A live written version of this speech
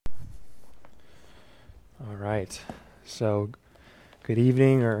right. So, good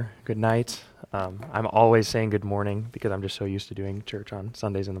evening or good night. I'm always saying good morning because I'm just so used to doing church on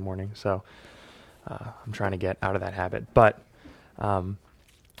Sundays in the morning. So, I'm trying to get out of that habit. But I'm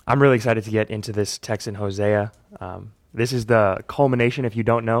really excited to get into this text in Hosea. This is the culmination, if you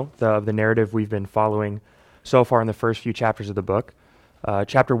don't know, of the narrative we've been following so far in the first few chapters of the book.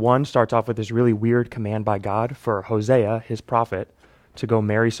 Chapter 1 starts off with this really weird command by God for Hosea, his prophet, to go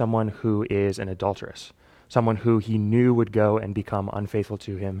marry someone who is an adulteress, someone who he knew would go and become unfaithful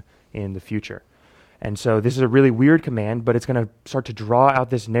to him in the future. And so this is a really weird command, but it's going to start to draw out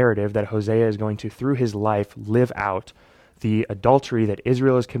this narrative that Hosea is going to, through his life, live out the adultery that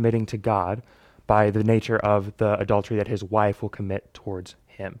Israel is committing to God by the nature of the adultery that his wife will commit towards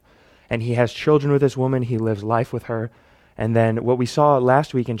him. And he has children with this woman. He lives life with her. And then what we saw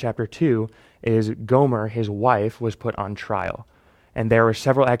last week in chapter 2 is Gomer, his wife, was put on trial. And there were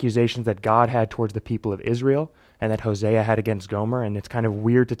several accusations that God had towards the people of Israel and that Hosea had against Gomer. And it's kind of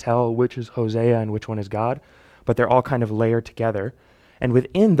weird to tell which is Hosea and which one is God, but they're all kind of layered together. And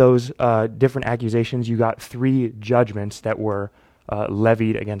within those different accusations, you got 3 judgments that were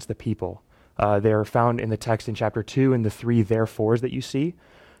levied against the people. They're found in the text in chapter 2 in the 3 therefores that you see.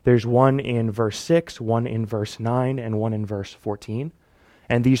 There's one in verse 6, one in verse 9, and one in verse 14.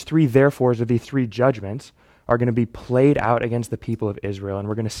 And these 3 therefores, or these 3 judgments, are going to be played out against the people of Israel. And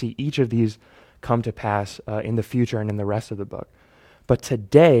we're going to see each of these come to pass in the future and in the rest of the book. But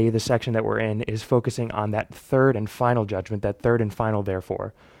today, the section that we're in is focusing on that third and final judgment, that third and final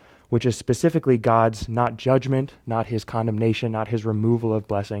therefore, which is specifically God's not judgment, not his condemnation, not his removal of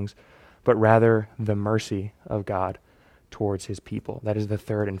blessings, but rather the mercy of God towards his people. That is the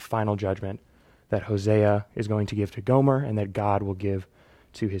third and final judgment that Hosea is going to give to Gomer and that God will give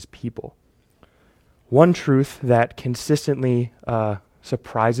to his people. One truth that consistently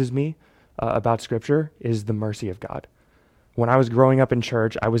surprises me about Scripture is the mercy of God. When I was growing up in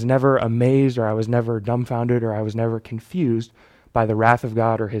church, I was never amazed or I was never dumbfounded or I was never confused by the wrath of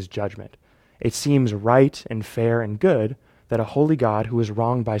God or his judgment. It seems right and fair and good that a holy God who is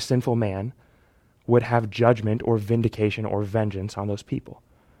wronged by sinful man would have judgment or vindication or vengeance on those people.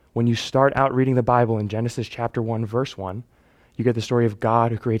 When you start out reading the Bible in Genesis chapter 1, verse 1, you get the story of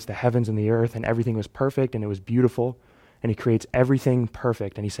God who creates the heavens and the earth, and everything was perfect and it was beautiful, and he creates everything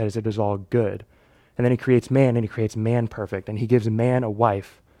perfect, and he says it is all good. And then he creates man, and he creates man perfect, and he gives man a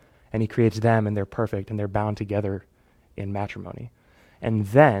wife, and he creates them, and they're perfect, and they're bound together in matrimony. And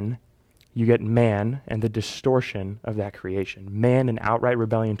then you get man and the distortion of that creation, man in outright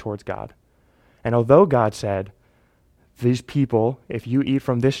rebellion towards God. And although God said, these people, if you eat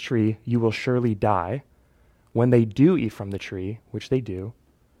from this tree, you will surely die, when they do eat from the tree, which they do,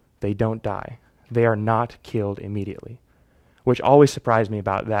 they don't die. They are not killed immediately, which always surprised me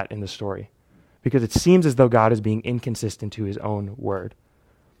about that in the story, because it seems as though God is being inconsistent to his own word.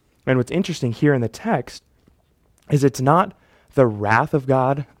 And what's interesting here in the text is it's not the wrath of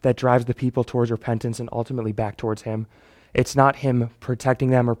God that drives the people towards repentance and ultimately back towards him. It's not him protecting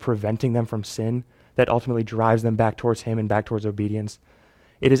them or preventing them from sin that ultimately drives them back towards him and back towards obedience.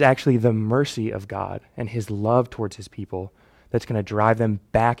 It is actually the mercy of God and his love towards his people that's going to drive them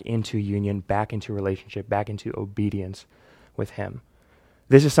back into union, back into relationship, back into obedience with him.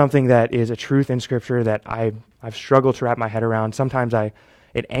 This is something that is a truth in Scripture that I've struggled to wrap my head around. Sometimes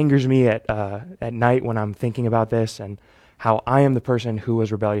it angers me at night when I'm thinking about this and how I am the person who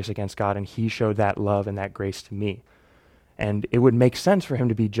was rebellious against God and he showed that love and that grace to me. And it would make sense for him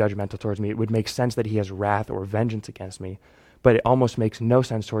to be judgmental towards me. It would make sense that he has wrath or vengeance against me. But it almost makes no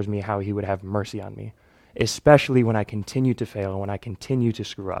sense towards me how he would have mercy on me, especially when I continue to fail and when I continue to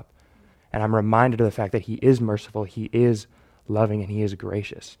screw up. And I'm reminded of the fact that he is merciful, he is loving, and he is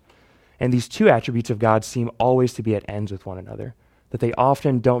gracious. And these 2 attributes of God seem always to be at ends with one another, that they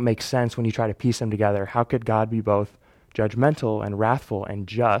often don't make sense when you try to piece them together. How could God be both judgmental and wrathful and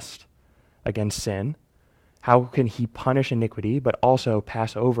just against sin? How can he punish iniquity but also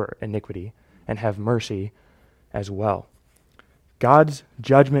pass over iniquity and have mercy as well? God's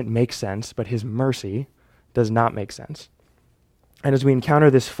judgment makes sense, but his mercy does not make sense. And as we encounter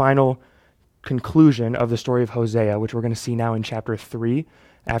this final conclusion of the story of Hosea, which we're going to see now in chapter 3,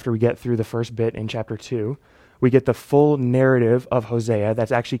 after we get through the first bit in chapter 2, we get the full narrative of Hosea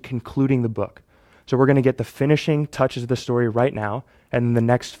that's actually concluding the book. So we're going to get the finishing touches of the story right now, and the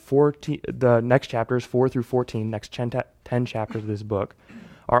next chapters, 4 through 14, next 10 chapters of this book,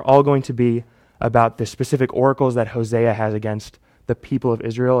 are all going to be about the specific oracles that Hosea has against the people of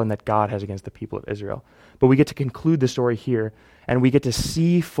Israel and that God has against the people of Israel. But we get to conclude the story here, and we get to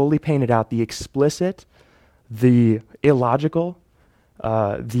see fully painted out the explicit, the illogical,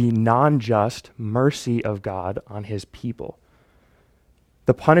 the non-just mercy of God on his people.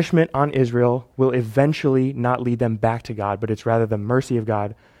 The punishment on Israel will eventually not lead them back to God, but it's rather the mercy of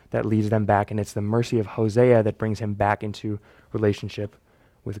God that leads them back, and it's the mercy of Hosea that brings him back into relationship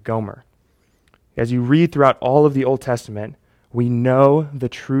with Gomer. As you read throughout all of the Old Testament, we know the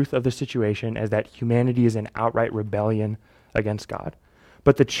truth of the situation as that humanity is in outright rebellion against God.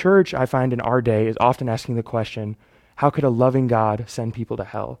 But the church, I find in our day, is often asking the question, how could a loving God send people to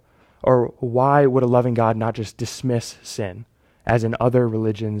hell? Or why would a loving God not just dismiss sin? As in other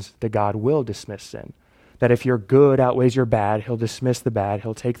religions, the God will dismiss sin. That if your good outweighs your bad, he'll dismiss the bad,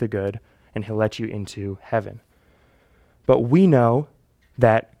 he'll take the good, and he'll let you into heaven. But we know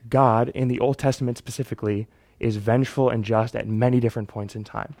that God, in the Old Testament specifically, is vengeful and just at many different points in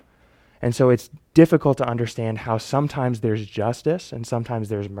time. And so it's difficult to understand how sometimes there's justice and sometimes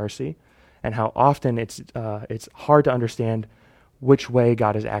there's mercy, and how often it's hard to understand which way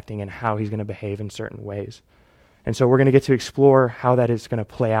God is acting and how he's going to behave in certain ways. And so we're going to get to explore how that is going to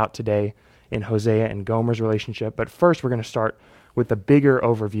play out today in Hosea and Gomer's relationship. But first, we're going to start with the bigger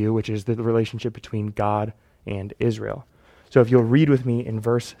overview, which is the relationship between God and Israel. So if you'll read with me in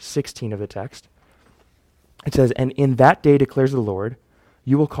verse 16 of the text, it says, "And in that day declares the Lord,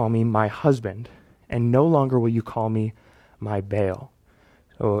 you will call me my husband, and no longer will you call me my Baal."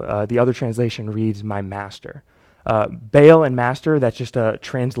 So the other translation reads, my master. Baal and master, that's just a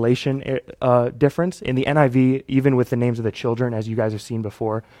translation difference. In the NIV, even with the names of the children, as you guys have seen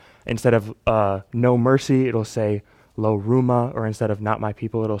before, instead of no mercy, it'll say lo ruma, or instead of not my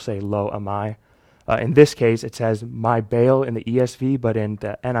people, it'll say lo amai. In this case, it says my Baal in the ESV, but in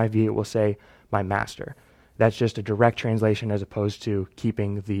the NIV, it will say my master. That's just a direct translation as opposed to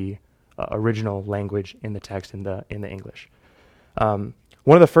keeping the original language in the text in the English.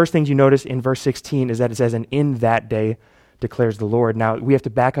 One of the first things you notice in verse 16 is that it says, "And in that day declares the Lord." Now, we have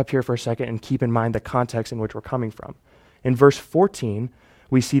to back up here for a second and keep in mind the context in which we're coming from. In verse 14,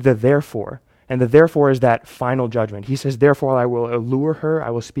 we see the therefore, and the therefore is that final judgment. He says, "Therefore I will allure her,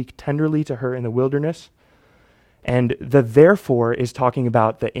 I will speak tenderly to her in the wilderness." And the therefore is talking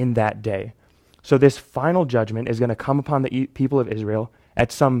about the in that day. So this final judgment is going to come upon the people of Israel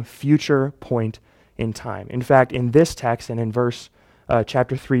at some future point in time. In fact, in this text and in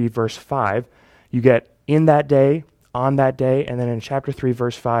chapter 3, verse 5, you get in that day, on that day, and then in chapter 3,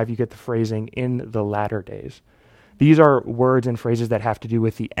 verse 5, you get the phrasing in the latter days. These are words and phrases that have to do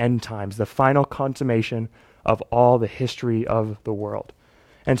with the end times, the final consummation of all the history of the world.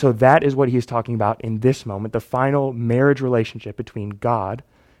 And so that is what he's talking about in this moment, the final marriage relationship between God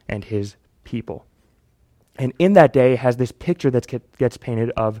and his people. And in that day has this picture that gets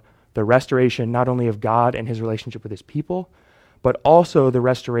painted of the restoration not only of God and his relationship with his people, but also the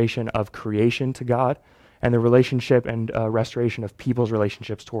restoration of creation to God and the relationship and restoration of people's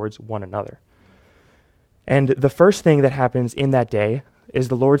relationships towards one another. And the first thing that happens in that day is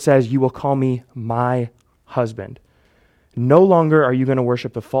the Lord says, "You will call me my husband." No longer are you going to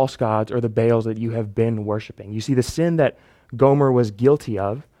worship the false gods or the Baals that you have been worshiping. You see, the sin that Gomer was guilty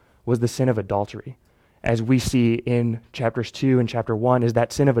of was the sin of adultery. As we see in chapters 2 and chapter 1, is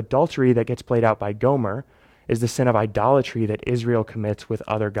that sin of adultery that gets played out by Gomer is the sin of idolatry that Israel commits with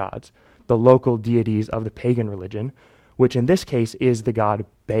other gods, the local deities of the pagan religion, which in this case is the god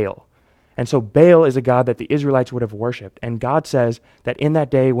Baal. And so Baal is a god that the Israelites would have worshipped. And God says that in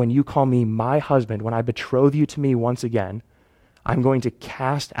that day when you call me my husband, when I betroth you to me once again, I'm going to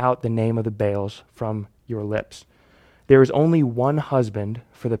cast out the name of the Baals from your lips. There is only one husband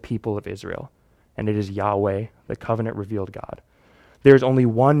for the people of Israel, and it is Yahweh, the covenant-revealed God. There is only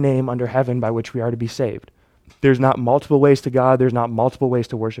one name under heaven by which we are to be saved. There's not multiple ways to God. There's not multiple ways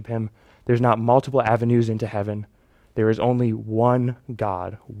to worship him. There's not multiple avenues into heaven. There is only one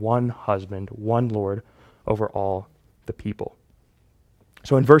God, one husband, one Lord over all the people.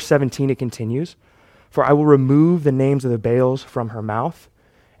 So in verse 17 it continues, "For I will remove the names of the Baals from her mouth,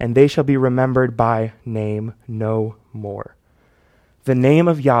 and they shall be remembered by name no more." The name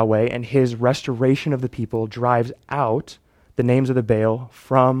of Yahweh and his restoration of the people drives out the names of the Baal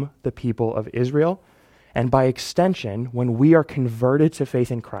from the people of Israel. And by extension, when we are converted to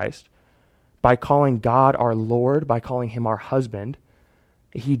faith in Christ, by calling God our Lord, by calling him our husband,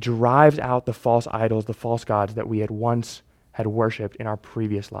 he drives out the false idols, the false gods that we had once had worshipped in our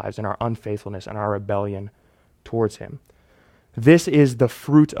previous lives, in our unfaithfulness and our rebellion towards him. This is the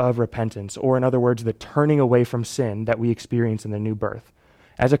fruit of repentance, or in other words, the turning away from sin that we experience in the new birth.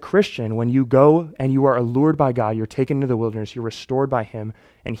 As a Christian, when you go and you are allured by God, you're taken into the wilderness, you're restored by him,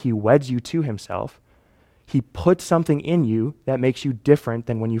 and he weds you to himself, he puts something in you that makes you different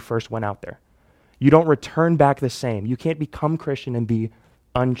than when you first went out there. You don't return back the same. You can't become Christian and be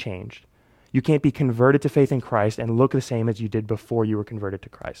unchanged. You can't be converted to faith in Christ and look the same as you did before you were converted to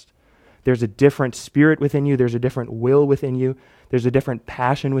Christ. There's a different spirit within you. There's a different will within you. There's a different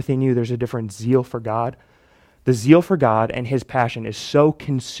passion within you. There's a different zeal for God. The zeal for God and his passion is so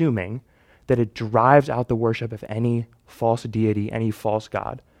consuming that it drives out the worship of any false deity, any false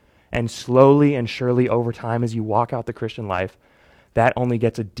god. And slowly and surely over time, as you walk out the Christian life, that only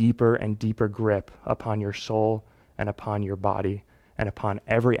gets a deeper and deeper grip upon your soul and upon your body and upon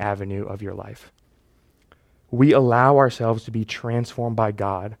every avenue of your life. We allow ourselves to be transformed by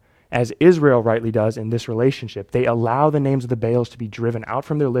God, as Israel rightly does in this relationship. They allow the names of the Baals to be driven out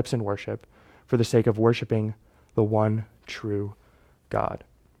from their lips in worship for the sake of worshiping the one true God.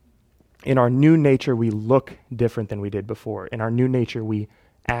 In our new nature, we look different than we did before. In our new nature, we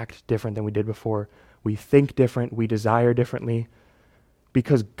act different than we did before. We think different. We desire differently.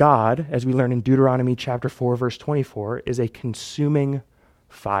 Because God, as we learn in Deuteronomy chapter 4, verse 24, is a consuming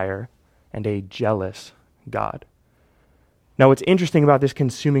fire and a jealous God. Now, what's interesting about this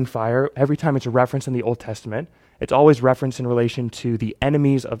consuming fire, every time it's referenced in the Old Testament, it's always referenced in relation to the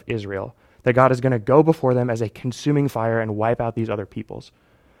enemies of Israel, that God is going to go before them as a consuming fire and wipe out these other peoples.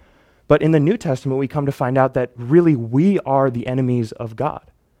 But in the New Testament, we come to find out that really we are the enemies of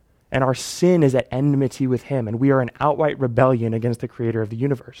God. And our sin is at enmity with him, and we are in outright rebellion against the creator of the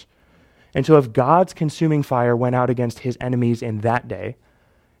universe. And so if God's consuming fire went out against his enemies in that day,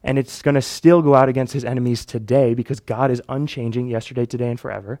 and it's going to still go out against his enemies today because God is unchanging yesterday, today, and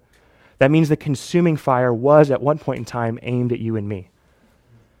forever, that means the consuming fire was at one point in time aimed at you and me.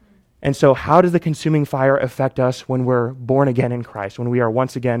 And so how does the consuming fire affect us when we're born again in Christ, when we are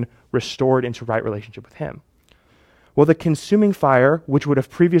once again restored into right relationship with him? Well, the consuming fire, which would have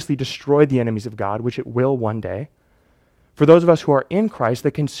previously destroyed the enemies of God, which it will one day, for those of us who are in Christ,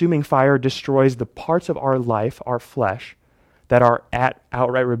 the consuming fire destroys the parts of our life, our flesh, that are at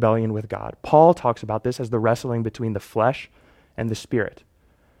outright rebellion with God. Paul talks about this as the wrestling between the flesh and the spirit.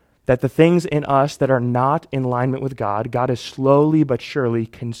 That the things in us that are not in alignment with God, God is slowly but surely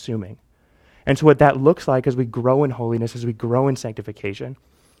consuming. And so what that looks like as we grow in holiness, as we grow in sanctification,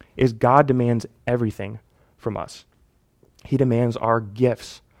 is God demands everything from us. He demands our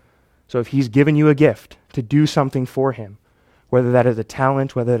gifts. So if he's given you a gift to do something for him, whether that is a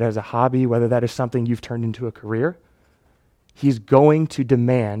talent, whether that is a hobby, whether that is something you've turned into a career, he's going to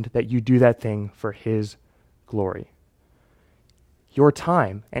demand that you do that thing for his glory. Your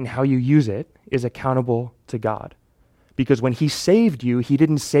time and how you use it is accountable to God. Because when he saved you, he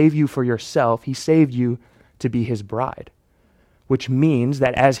didn't save you for yourself, he saved you to be his bride. Which means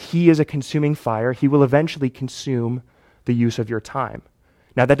that as he is a consuming fire, he will eventually consume the use of your time.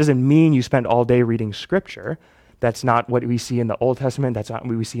 Now, that doesn't mean you spend all day reading scripture. That's not what we see in the Old Testament. That's not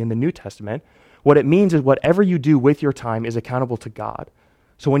what we see in the New Testament. What it means is whatever you do with your time is accountable to God.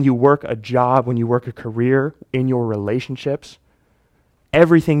 So when you work a job, when you work a career, in your relationships,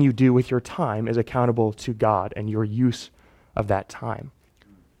 everything you do with your time is accountable to God and your use of that time.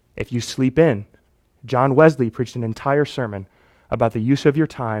 If you sleep in, John Wesley preached an entire sermon about the use of your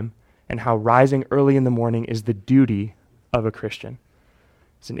time and how rising early in the morning is the duty of a Christian.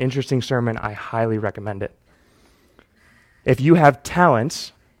 It's an interesting sermon. I highly recommend it. If you have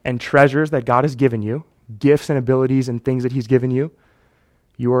talents and treasures that God has given you, gifts and abilities and things that he's given you,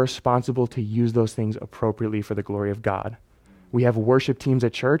 you are responsible to use those things appropriately for the glory of God. We have worship teams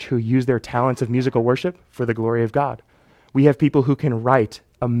at church who use their talents of musical worship for the glory of God. We have people who can write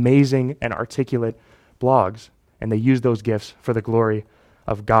amazing and articulate blogs, and they use those gifts for the glory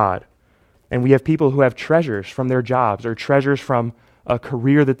of God. And we have people who have treasures from their jobs or treasures from a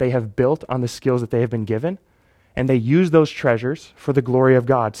career that they have built on the skills that they have been given, and they use those treasures for the glory of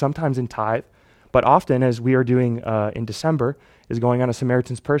God, sometimes in tithe, but often, as we are doing in December, is going on a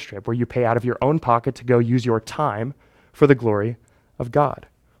Samaritan's Purse trip where you pay out of your own pocket to go use your time for the glory of God.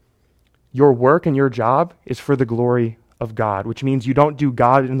 Your work and your job is for the glory of God, which means you don't do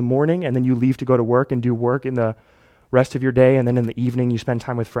God in the morning and then you leave to go to work and do work in the rest of your day, and then in the evening you spend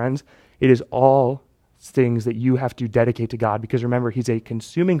time with friends. It is all things that you have to dedicate to God, because remember, he's a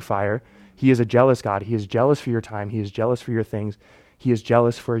consuming fire. He is a jealous God. He is jealous for your time. He is jealous for your things. He is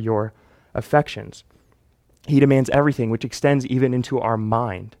jealous for your affections. He demands everything, which extends even into our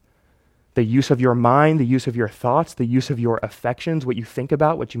mind. The use of your mind, the use of your thoughts, the use of your affections, what you think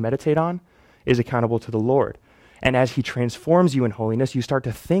about, what you meditate on, is accountable to the Lord. And as he transforms you in holiness, you start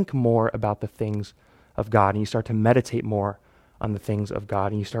to think more about the things of God, and you start to meditate more on the things of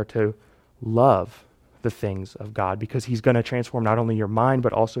God, and you start to love the things of God, because he's going to transform not only your mind,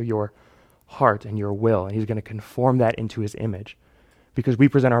 but also your heart and your will, and he's going to conform that into his image. because we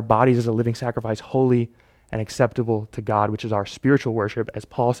present our bodies as a living sacrifice, holy and acceptable to God, which is our spiritual worship, as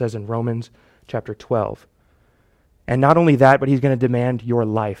Paul says in Romans chapter 12. And not only that, but he's going to demand your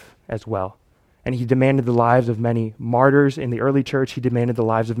life as well. And he demanded the lives of many martyrs in the early church. He demanded the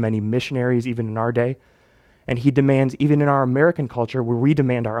lives of many missionaries, even in our day. And he demands, even in our American culture, where we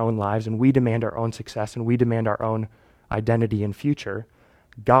demand our own lives and we demand our own success and we demand our own identity and future,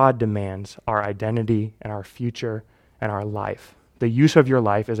 God demands our identity and our future and our life. The use of your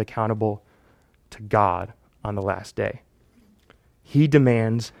life is accountable to God on the last day. He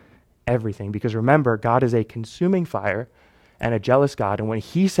demands everything, because remember, God is a consuming fire and a jealous God. And when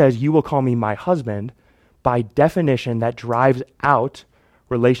he says, you will call me my husband, by definition, that drives out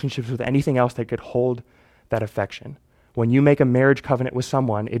relationships with anything else that could hold that affection. When you make a marriage covenant with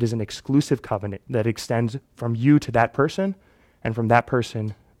someone, it is an exclusive covenant that extends from you to that person and from that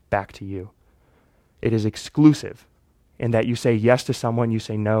person back to you. It is exclusive in that you say yes to someone, you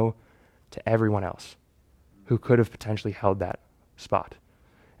say no to everyone else who could have potentially held that spot.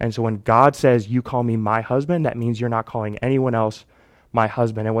 And so when God says, you call me my husband, that means you're not calling anyone else my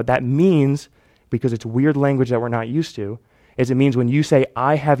husband. And what that means, because it's weird language that we're not used to, is it means when you say,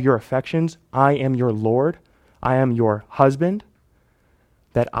 I have your affections, I am your Lord, I am your husband,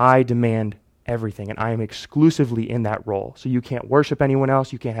 that I demand everything, and I am exclusively in that role. So you can't worship anyone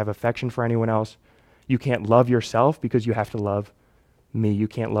else, you can't have affection for anyone else, you can't love yourself because you have to love me. You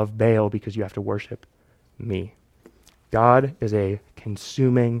can't love Baal because you have to worship me. God is a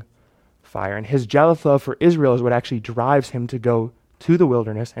consuming fire, and his jealous love for Israel is what actually drives him to go to the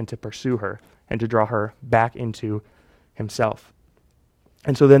wilderness and to pursue her and to draw her back into himself.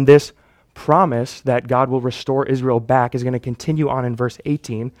 And so then this promise that God will restore Israel back is going to continue on in verse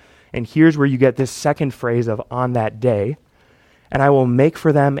 18, and here's where you get this second phrase of on that day. And I will make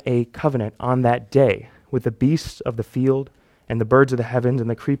for them a covenant on that day with the beasts of the field and the birds of the heavens and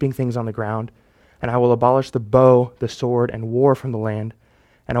the creeping things on the ground. And I will abolish the bow, the sword, and war from the land,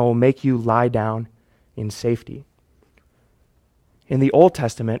 and I will make you lie down in safety. In the Old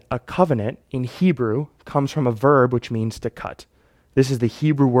Testament, a covenant in Hebrew comes from a verb which means to cut. This is the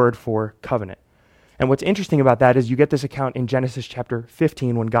Hebrew word for covenant. And what's interesting about that is you get this account in Genesis chapter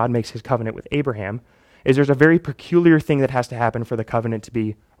 15 when God makes his covenant with Abraham, is there's a very peculiar thing that has to happen for the covenant to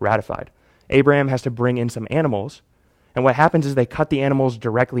be ratified. Abraham has to bring in some animals, and what happens is they cut the animals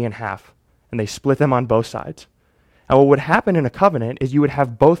directly in half, and they split them on both sides. And what would happen in a covenant is you would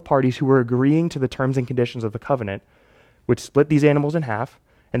have both parties who were agreeing to the terms and conditions of the covenant would split these animals in half,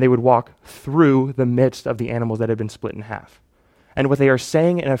 and they would walk through the midst of the animals that had been split in half. And what they are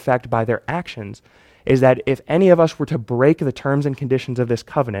saying, in effect, by their actions is that if any of us were to break the terms and conditions of this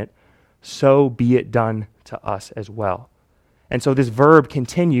covenant, so be it done to us as well. And so this verb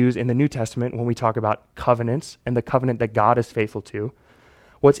continues in the New Testament when we talk about covenants and the covenant that God is faithful to.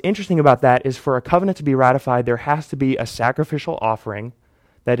 What's interesting about that is for a covenant to be ratified, there has to be a sacrificial offering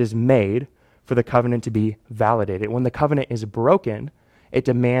that is made for the covenant to be validated. When the covenant is broken, it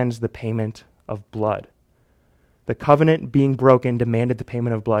demands the payment of blood. The covenant being broken demanded the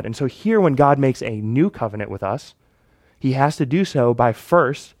payment of blood. And so here when God makes a new covenant with us, he has to do so by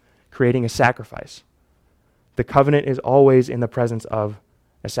first creating a sacrifice. The covenant is always in the presence of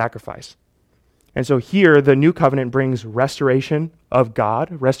a sacrifice. And so here, the new covenant brings restoration of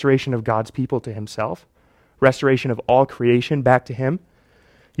God, restoration of God's people to himself, restoration of all creation back to him.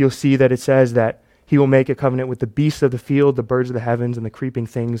 You'll see that it says that he will make a covenant with the beasts of the field, the birds of the heavens, and the creeping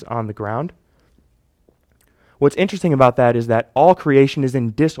things on the ground. What's interesting about that is that all creation is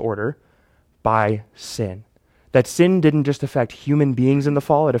in disorder by sin. That sin didn't just affect human beings in the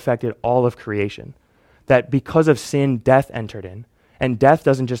fall, it affected all of creation. That because of sin, death entered in. And death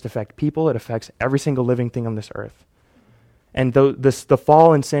doesn't just affect people, it affects every single living thing on this earth. And the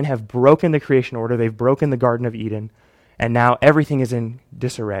fall and sin have broken the creation order, they've broken the Garden of Eden, and now everything is in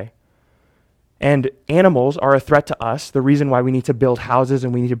disarray. And animals are a threat to us. The reason why we need to build houses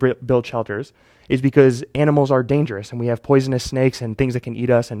and we need to build shelters is because animals are dangerous, and we have poisonous snakes and things that can eat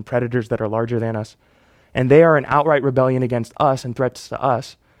us and predators that are larger than us. And they are an outright rebellion against us and threats to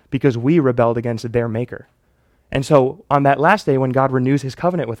us because we rebelled against their maker. And so on that last day when God renews his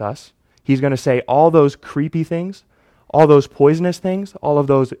covenant with us, he's going to say all those creepy things, all those poisonous things, all of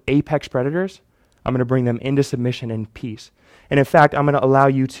those apex predators, I'm going to bring them into submission and peace. And in fact, I'm going to allow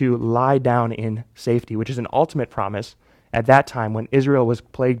you to lie down in safety, which is an ultimate promise at that time when Israel was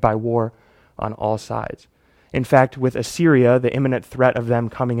plagued by war on all sides. In fact, with Assyria, the imminent threat of them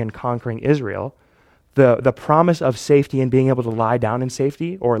coming and conquering Israel, the promise of safety and being able to lie down in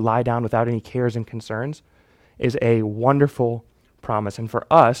safety or lie down without any cares and concerns is a wonderful promise. And for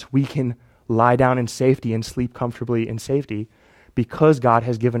us, we can lie down in safety and sleep comfortably in safety because God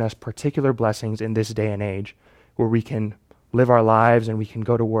has given us particular blessings in this day and age where we can live our lives and we can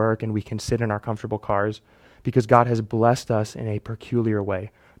go to work and we can sit in our comfortable cars, because God has blessed us in a peculiar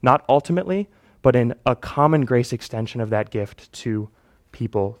way. Not ultimately, but in a common grace extension of that gift to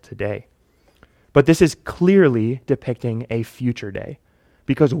people today. But this is clearly depicting a future day,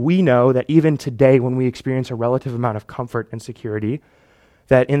 because we know that even today when we experience a relative amount of comfort and security,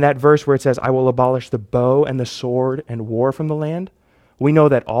 that in that verse where it says, I will abolish the bow and the sword and war from the land, we know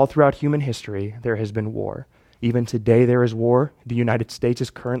that all throughout human history there has been war. Even today there is war. The United States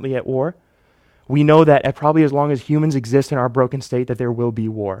is currently at war. We know that probably as long as humans exist in our broken state that there will be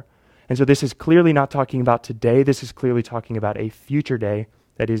war. And so this is clearly not talking about today. This is clearly talking about a future day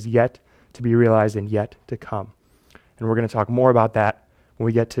that is yet to be realized and yet to come. And we're going to talk more about that when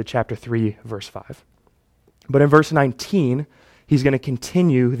we get to chapter 3, verse 5. But in verse 19, he's going to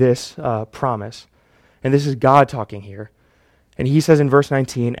continue this promise. And this is God talking here. And he says in verse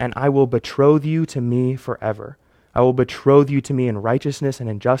 19, and I will betroth you to me forever. I will betroth you to me in righteousness and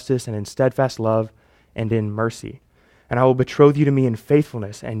in justice and in steadfast love and in mercy. And I will betroth you to me in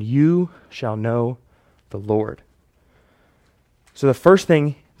faithfulness, and you shall know the Lord. So the first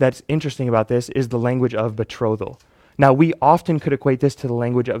thing that's interesting about this is the language of betrothal. Now, we often could equate this to the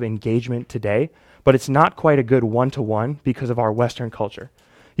language of engagement today, but it's not quite a good one-to-one because of our Western culture.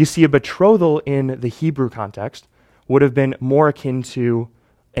 You see, a betrothal in the Hebrew context would have been more akin to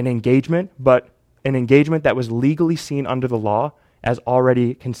an engagement, but an engagement that was legally seen under the law as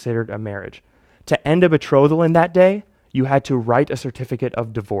already considered a marriage. To end a betrothal in that day, you had to write a certificate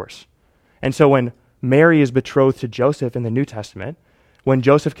of divorce. And so when Mary is betrothed to Joseph in the New Testament, when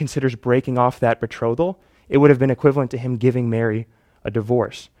Joseph considers breaking off that betrothal, it would have been equivalent to him giving Mary a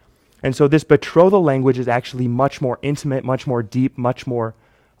divorce. And so this betrothal language is actually much more intimate, much more deep, much more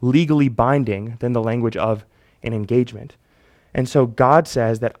legally binding than the language of an engagement. And so God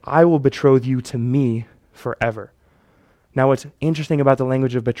says that I will betroth you to me forever. Now, what's interesting about the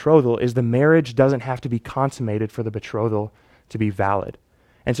language of betrothal is the marriage doesn't have to be consummated for the betrothal to be valid.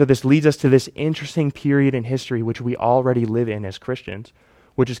 And so this leads us to this interesting period in history which we already live in as Christians,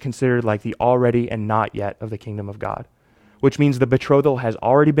 which is considered like the already and not yet of the kingdom of God, which means the betrothal has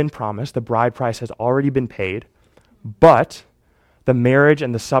already been promised, the bride price has already been paid, but the marriage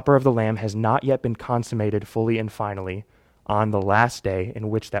and the supper of the Lamb has not yet been consummated fully and finally on the last day in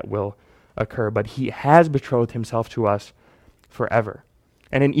which that will occur. But he has betrothed himself to us forever.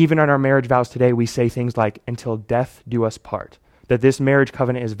 And even in our marriage vows today, we say things like, until death do us part, that this marriage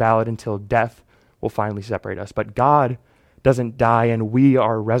covenant is valid until death will finally separate us. But God doesn't die and we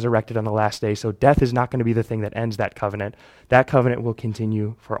are resurrected on the last day, so death is not going to be the thing that ends that covenant. That covenant will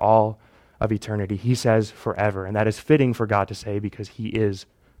continue for all of eternity. He says forever, and that is fitting for God to say because he is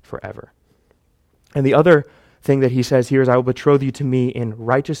forever. And the other thing that he says here is, I will betroth you to me in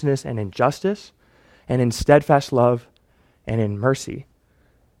righteousness and in justice and in steadfast love and in mercy.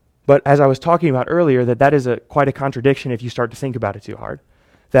 But as I was talking about earlier, that is quite a contradiction if you start to think about it too hard.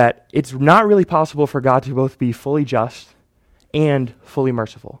 That it's not really possible for God to both be fully just and fully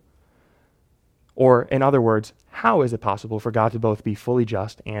merciful. Or in other words, how is it possible for God to both be fully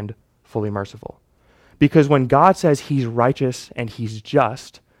just and fully merciful? Because when God says he's righteous and he's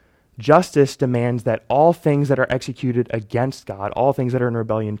just, justice demands that all things that are executed against God, all things that are in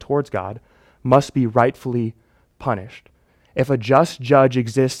rebellion towards God, must be rightfully punished. If a just judge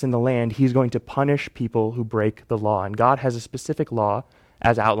exists in the land, he's going to punish people who break the law. And God has a specific law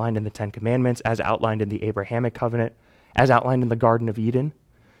as outlined in the Ten Commandments, as outlined in the Abrahamic covenant, as outlined in the Garden of Eden.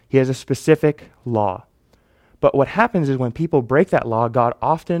 He has a specific law. But what happens is when people break that law, God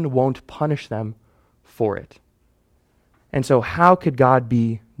often won't punish them for it. And so how could God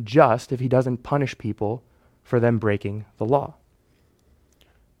be just if he doesn't punish people for them breaking the law?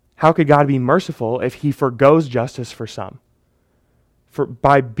 How could God be merciful if he forgoes justice for some?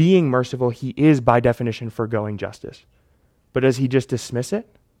 By being merciful, he is by definition forgoing justice. But does he just dismiss it?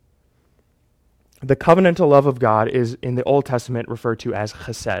 The covenantal love of God is in the Old Testament referred to as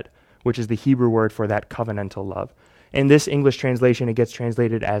chesed, which is the Hebrew word for that covenantal love. In this English translation, it gets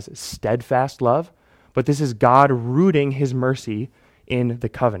translated as steadfast love, but this is God rooting his mercy in the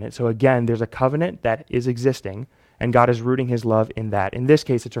covenant. So again, there's a covenant that is existing, and God is rooting his love in that. In this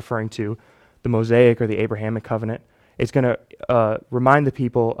case, it's referring to the Mosaic or the Abrahamic covenant. It's going to remind the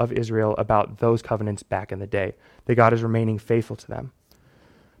people of Israel about those covenants back in the day, that God is remaining faithful to them.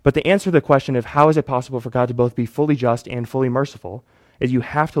 But the answer to the question of how is it possible for God to both be fully just and fully merciful is you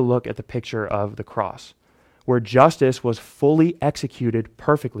have to look at the picture of the cross, where justice was fully executed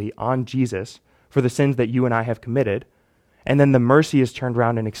perfectly on Jesus for the sins that you and I have committed, and then the mercy is turned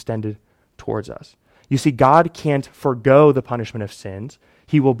around and extended towards us. You see, God can't forgo the punishment of sins.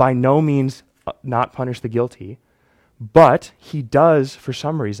 He will by no means not punish the guilty, but he does, for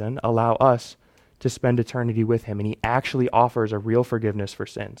some reason, allow us to spend eternity with him, and he actually offers a real forgiveness for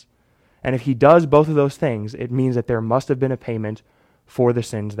sins. And if he does both of those things, it means that there must have been a payment for the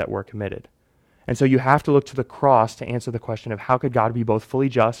sins that were committed. And so you have to look to the cross to answer the question of how could God be both fully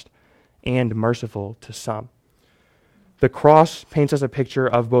just and merciful to some. The cross paints us a picture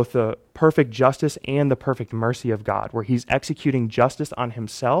of both the perfect justice and the perfect mercy of God, where he's executing justice on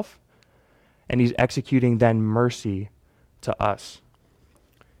himself, and he's executing then mercy to us.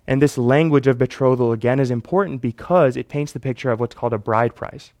 And this language of betrothal, again, is important because it paints the picture of what's called a bride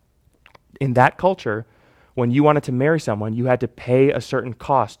price. In that culture, when you wanted to marry someone, you had to pay a certain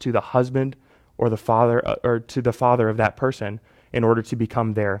cost to the husband or the father, or to the father of that person in order to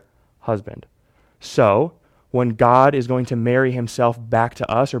become their husband. So, when God is going to marry himself back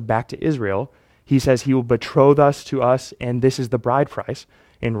to us or back to Israel, he says he will betroth us to us, and this is the bride price,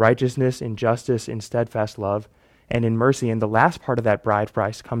 in righteousness, in justice, in steadfast love, and in mercy. And the last part of that bride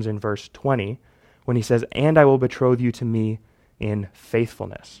price comes in verse 20, when he says, and I will betroth you to me in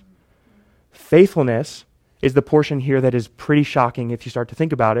faithfulness. Faithfulness is the portion here that is pretty shocking if you start to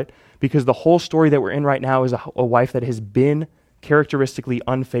think about it, because the whole story that we're in right now is a wife that has been characteristically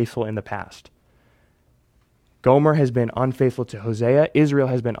unfaithful in the past. Gomer has been unfaithful to Hosea. Israel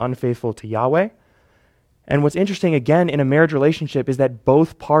has been unfaithful to Yahweh. And what's interesting, again, in a marriage relationship is that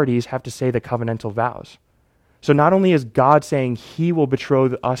both parties have to say the covenantal vows. So not only is God saying he will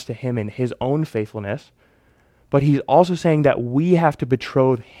betroth us to him in his own faithfulness, but he's also saying that we have to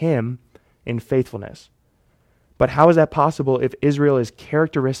betroth him in faithfulness. But how is that possible if Israel is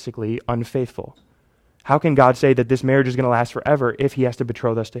characteristically unfaithful? How can God say that this marriage is going to last forever if he has to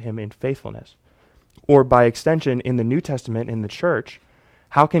betroth us to him in faithfulness? Or by extension, in the New Testament, in the church,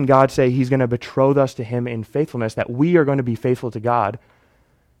 how can God say he's going to betroth us to him in faithfulness, that we are going to be faithful to God,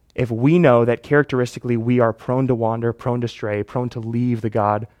 if we know that characteristically we are prone to wander, prone to stray, prone to leave the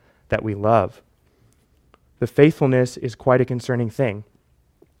God that we love? The faithfulness is quite a concerning thing,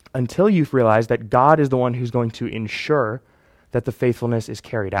 until you've realized that God is the one who's going to ensure that the faithfulness is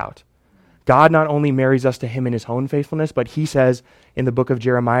carried out. God not only marries us to him in his own faithfulness, but he says in the book of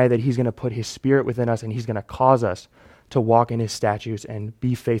Jeremiah that he's going to put his spirit within us and he's going to cause us to walk in his statutes and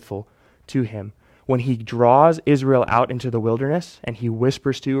be faithful to him. When he draws Israel out into the wilderness and he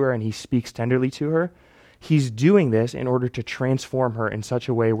whispers to her and he speaks tenderly to her, he's doing this in order to transform her in such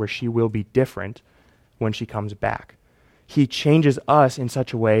a way where she will be different when she comes back. He changes us in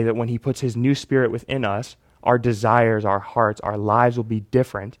such a way that when he puts his new spirit within us, our desires, our hearts, our lives will be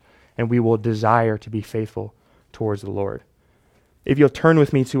different, and we will desire to be faithful towards the Lord. If you'll turn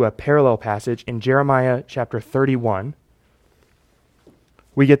with me to a parallel passage in Jeremiah chapter 31,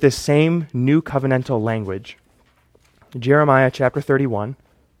 we get this same new covenantal language. Jeremiah chapter 31,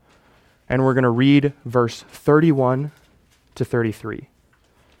 and we're going to read verse 31 to 33.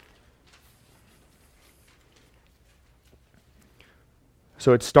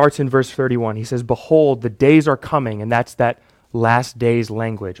 So it starts in verse 31. He says, behold, the days are coming, and that's that last days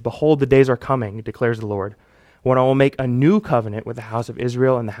language. Behold, the days are coming, declares the Lord, when I will make a new covenant with the house of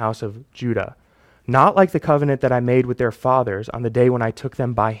Israel and the house of Judah, not like the covenant that I made with their fathers on the day when I took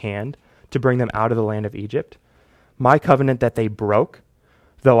them by hand to bring them out of the land of Egypt, my covenant that they broke,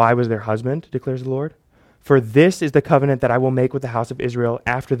 though I was their husband, declares the Lord. For this is the covenant that I will make with the house of Israel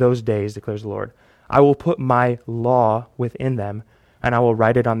after those days, declares the Lord. I will put my law within them, and I will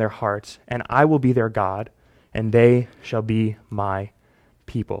write it on their hearts, and I will be their God, and they shall be my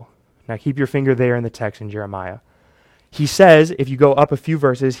people. Now keep your finger there in the text in Jeremiah. He says, if you go up a few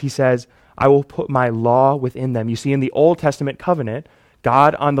verses, he says, I will put my law within them. You see, in the Old Testament covenant,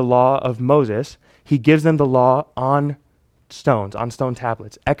 God on the law of Moses, he gives them the law on stones, on stone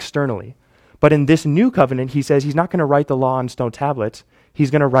tablets, externally. But in this new covenant, he says he's not going to write the law on stone tablets.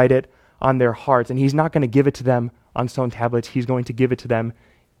 He's going to write it on their hearts, and he's not going to give it to them on stone tablets. He's going to give it to them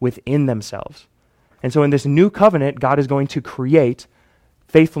within themselves. And so in this new covenant, God is going to create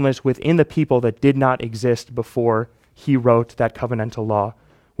faithfulness within the people that did not exist before he wrote that covenantal law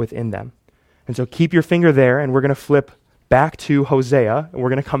within them. And so keep your finger there, and we're going to flip back to Hosea, and we're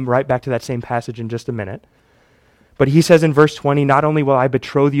going to come right back to that same passage in just a minute. But he says in verse 20, not only will I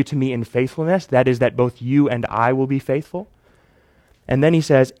betroth you to me in faithfulness, that is that both you and I will be faithful. And then he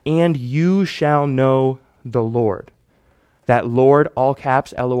says, and you shall know the Lord. That Lord, all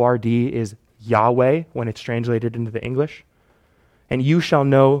caps, L-O-R-D, is Yahweh when it's translated into the English. And you shall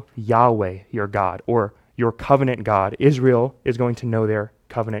know Yahweh, your God, or your covenant God. Israel is going to know their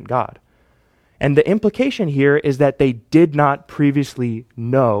covenant God. And the implication here is that they did not previously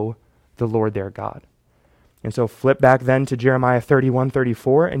know the Lord their God. And so flip back then to Jeremiah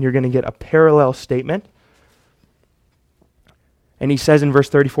 31:34, and you're going to get a parallel statement. And he says in verse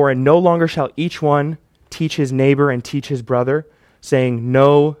 34, "And no longer shall each one teach his neighbor and teach his brother, saying,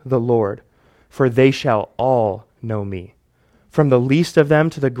 'Know the Lord,' for they shall all know me. From the least of them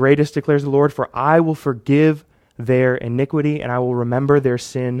to the greatest, declares the Lord, for I will forgive their iniquity, and I will remember their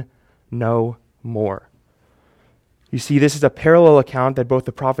sin no more." You see, this is a parallel account that both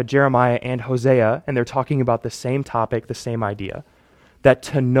the prophet Jeremiah and Hosea, and they're talking about the same topic, the same idea, that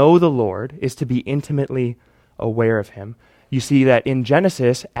to know the Lord is to be intimately aware of him. You see that in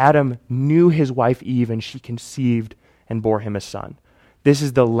Genesis, Adam knew his wife Eve, and she conceived and bore him a son. This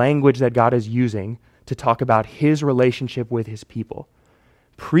is the language that God is using to talk about his relationship with his people.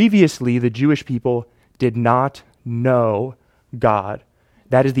 Previously, the Jewish people did not know God.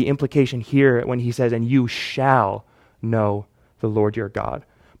 That is the implication here when he says, "And you shall know the Lord your God."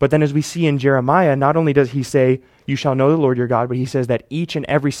 But then as we see in Jeremiah, not only does he say, "You shall know the Lord your God," but he says that each and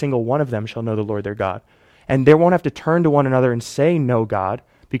every single one of them shall know the Lord their God. And they won't have to turn to one another and say, "Know God,"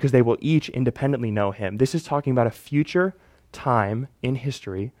 because they will each independently know him. This is talking about a future time in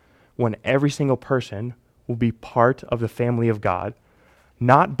history when every single person will be part of the family of God,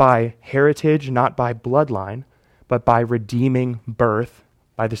 not by heritage, not by bloodline, but by redeeming birth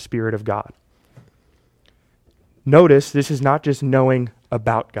by the Spirit of God. Notice this is not just knowing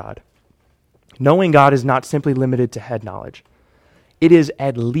about God. Knowing God is not simply limited to head knowledge. It is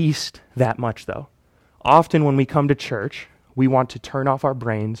at least that much, though. Often when we come to church, we want to turn off our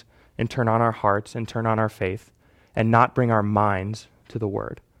brains and turn on our hearts and turn on our faith and not bring our minds to the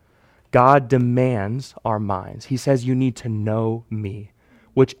Word. God demands our minds. He says you need to know me,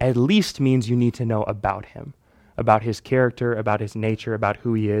 which at least means you need to know about him, about his character, about his nature, about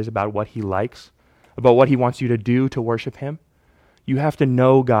who he is, about what he likes, about what he wants you to do to worship him. You have to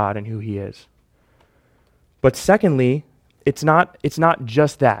know God and who he is. But secondly, it's not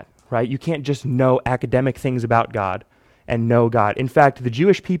just that, right? You can't just know academic things about God and know God. In fact, the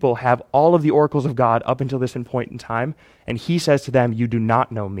Jewish people have all of the oracles of God up until this point in time, and he says to them, "You do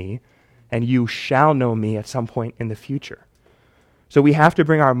not know me, and you shall know me at some point in the future." So we have to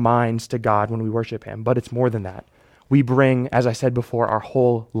bring our minds to God when we worship him, but it's more than that. We bring, as I said before, our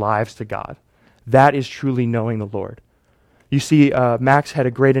whole lives to God. That is truly knowing the Lord. You see, Max had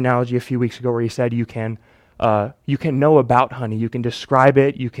a great analogy a few weeks ago where he said you can know about honey. You can describe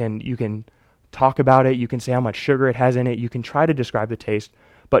it. You can talk about it. You can say how much sugar it has in it. You can try to describe the taste,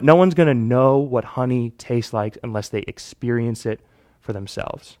 but no one's going to know what honey tastes like unless they experience it for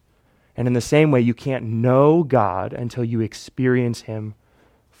themselves. And in the same way, you can't know God until you experience him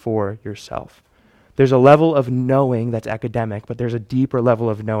for yourself. There's a level of knowing that's academic, but there's a deeper level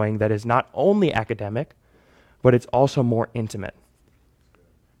of knowing that is not only academic, but it's also more intimate.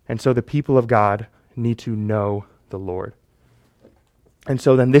 And so the people of God need to know the Lord. And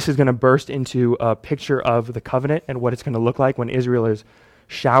so then this is going to burst into a picture of the covenant and what it's going to look like when Israel is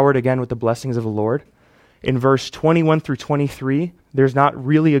showered again with the blessings of the Lord. In verse 21 through 23, there's not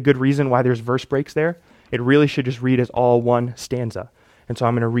really a good reason why there's verse breaks there. It really should just read as all one stanza. And so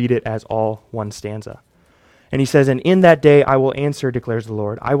I'm going to read it as all one stanza. And he says, "And in that day I will answer, declares the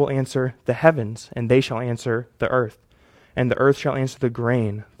Lord. I will answer the heavens, and they shall answer the earth. And the earth shall answer the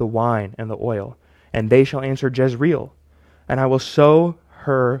grain, the wine, and the oil. And they shall answer Jezreel. And I will sow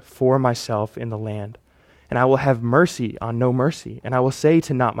her for myself in the land. And I will have mercy on no mercy. And I will say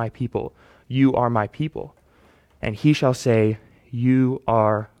to not my people, you are my people. And he shall say, you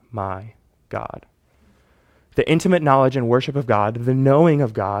are my God." The intimate knowledge and worship of God, the knowing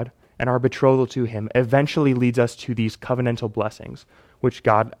of God, and our betrothal to him eventually leads us to these covenantal blessings, which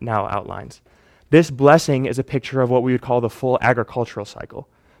God now outlines. This blessing is a picture of what we would call the full agricultural cycle.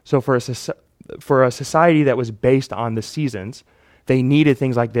 So for a society that was based on the seasons, they needed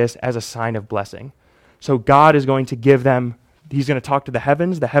things like this as a sign of blessing. So God is going to give them, he's going to talk to the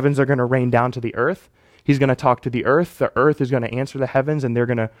heavens are going to rain down to the earth. He's going to talk to the earth is going to answer the heavens, and they're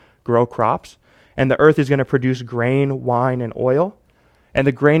going to grow crops. And the earth is going to produce grain, wine, and oil. And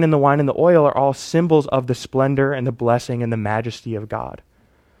the grain and the wine and the oil are all symbols of the splendor and the blessing and the majesty of God.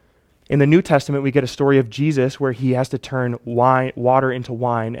 In the New Testament, we get a story of Jesus where he has to turn water into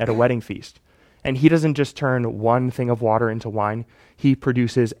wine at a wedding feast. And he doesn't just turn one thing of water into wine. He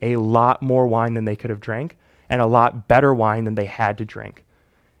produces a lot more wine than they could have drank, and a lot better wine than they had to drink.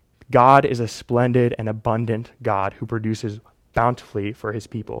 God is a splendid and abundant God who produces bountifully for his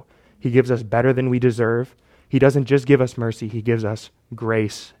people. He gives us better than we deserve. He doesn't just give us mercy, he gives us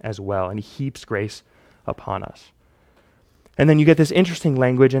grace as well, and he heaps grace upon us. And then you get this interesting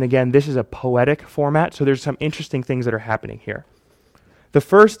language, and again, this is a poetic format, so there's some interesting things that are happening here. The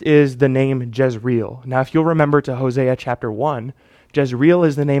first is the name Jezreel. Now, if you'll remember to Hosea chapter 1, Jezreel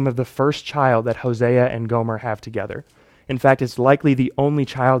is the name of the first child that Hosea and Gomer have together. In fact, it's likely the only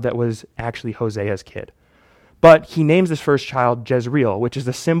child that was actually Hosea's kid. But he names this first child Jezreel, which is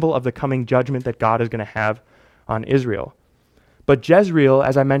a symbol of the coming judgment that God is going to have on Israel. But Jezreel,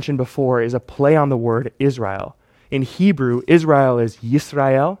 as I mentioned before, is a play on the word Israel. In Hebrew, Israel is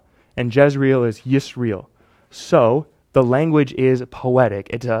Yisrael, and Jezreel is Yisrael. So the language is poetic.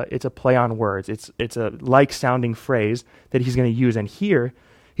 It's a play on words. It's a like-sounding phrase that he's going to use. And here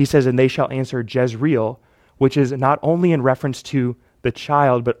he says, "And they shall answer Jezreel," which is not only in reference to the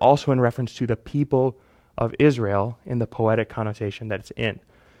child, but also in reference to the people of Israel in the poetic connotation that it's in.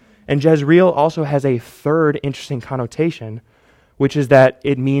 And Jezreel also has a third interesting connotation, which is that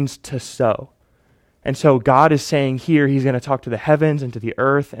it means to sow. And so God is saying here he's going to talk to the heavens and to the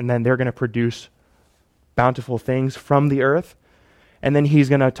earth, and then they're going to produce bountiful things from the earth. And then he's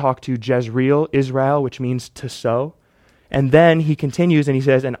going to talk to Jezreel, Israel, which means to sow. And then he continues and he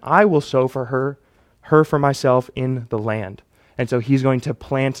says, "And I will sow for her for myself in the land." And so he's going to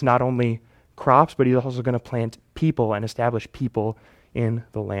plant not only crops, but he's also going to plant people and establish people in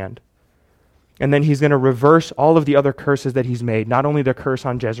the land. And then he's going to reverse all of the other curses that he's made, not only the curse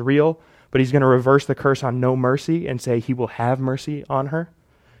on Jezreel, but he's going to reverse the curse on no mercy and say he will have mercy on her.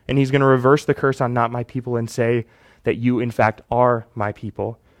 And he's going to reverse the curse on not my people and say that you in fact are my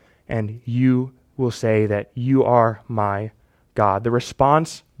people. And you will say that you are my God. The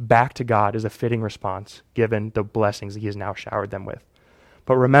response back to God is a fitting response given the blessings that he has now showered them with.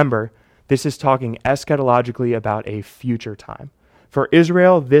 But remember, this is talking eschatologically about a future time. For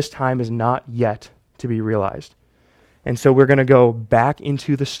Israel, this time is not yet to be realized. And so we're going to go back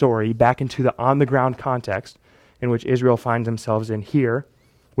into the story, back into the on-the-ground context in which Israel finds themselves in here,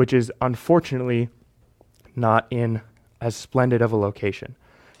 which is unfortunately not in as splendid of a location.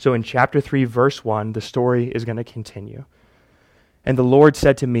 So in chapter 3, verse 1, the story is going to continue. "And the Lord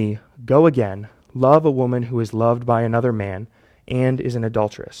said to me, Go again, love a woman who is loved by another man and is an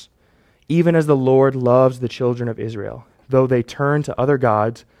adulteress, even as the Lord loves the children of Israel, though they turn to other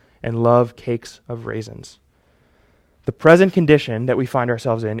gods and love cakes of raisins." The present condition that we find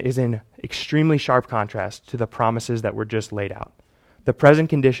ourselves in is in extremely sharp contrast to the promises that were just laid out. The present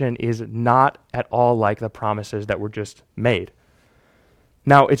condition is not at all like the promises that were just made.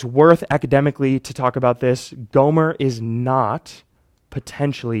 Now, it's worth academically to talk about this. Gomer is not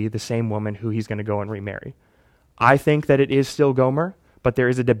potentially the same woman who he's going to go and remarry. I think that it is still Gomer, but there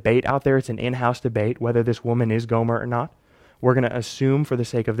is a debate out there. It's an in-house debate whether this woman is Gomer or not. We're going to assume for the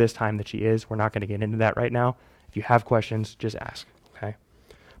sake of this time that she is. We're not going to get into that right now. If you have questions, just ask, okay?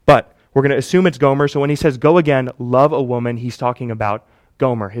 But we're going to assume it's Gomer. So when he says, "Go again, love a woman," he's talking about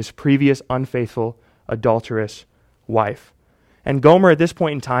Gomer, his previous unfaithful, adulterous wife. And Gomer at this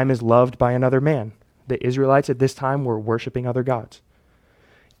point in time is loved by another man. The Israelites at this time were worshiping other gods.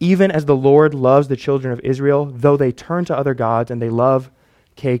 "Even as the Lord loves the children of Israel, though they turn to other gods and they love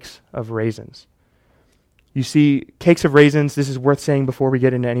cakes of raisins." You see, cakes of raisins, this is worth saying before we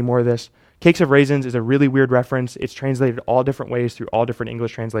get into any more of this. Cakes of raisins is a really weird reference. It's translated all different ways through all different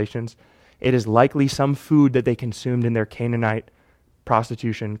English translations. It is likely some food that they consumed in their Canaanite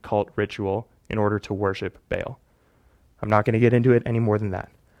prostitution cult ritual in order to worship Baal. I'm not going to get into it any more than that.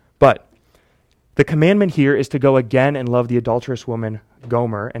 But the commandment here is to go again and love the adulterous woman,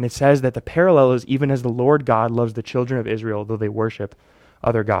 Gomer. And it says that the parallel is even as the Lord God loves the children of Israel, though they worship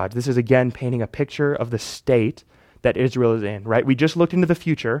other gods. This is again painting a picture of the state that Israel is in, right? We just looked into the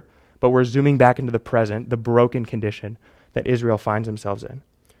future, but we're zooming back into the present, the broken condition that Israel finds themselves in.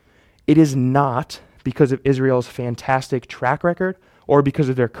 It is not because of Israel's fantastic track record or because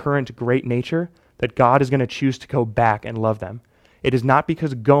of their current great nature that God is going to choose to go back and love them. It is not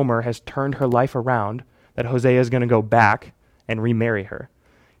because Gomer has turned her life around that Hosea is going to go back and remarry her.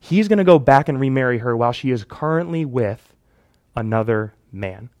 He's going to go back and remarry her while she is currently with another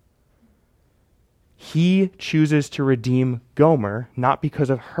man. He chooses to redeem Gomer, not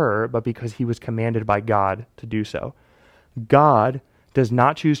because of her, but because he was commanded by God to do so. God does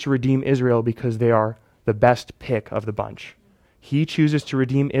not choose to redeem Israel because they are the best pick of the bunch. He chooses to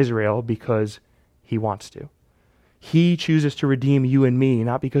redeem Israel because he wants to. He chooses to redeem you and me,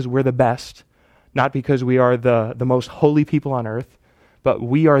 not because we're the best, not because we are the most holy people on earth, but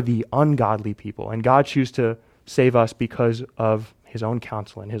we are the ungodly people. And God chooses to save us because of his own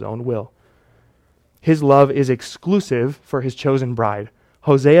counsel and his own will. His love is exclusive for his chosen bride.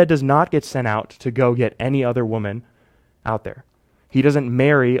 Hosea does not get sent out to go get any other woman out there. He doesn't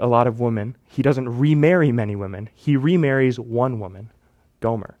marry a lot of women. He doesn't remarry many women. He remarries one woman,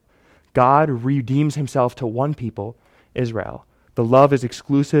 Gomer. God redeems himself to one people, Israel. The love is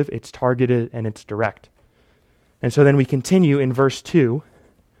exclusive, it's targeted, and it's direct. And so then we continue in verse 2,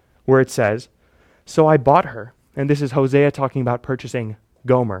 where it says, "So I bought her," and this is Hosea talking about purchasing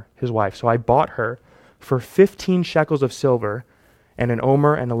Gomer, his wife. "So I bought her for 15 shekels of silver and an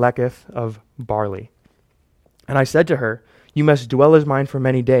omer and a leketh of barley. And I said to her, 'You must dwell as mine for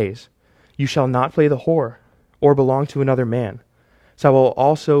many days. You shall not play the whore or belong to another man. So I will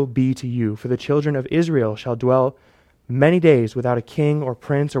also be to you, for the children of Israel shall dwell many days without a king or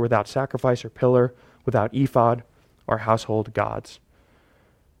prince or without sacrifice or pillar, without ephod or household gods.'"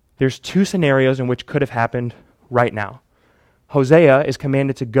 There's two scenarios in which could have happened right now. Hosea is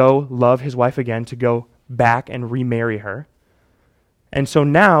commanded to go love his wife again, to go back and remarry her. And so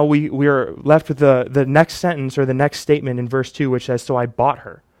now we are left with the next sentence or the next statement in verse 2, which says, "So I bought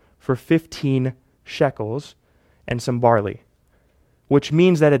her for 15 shekels and some barley," which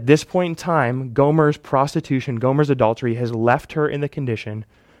means that at this point in time, Gomer's prostitution, Gomer's adultery has left her in the condition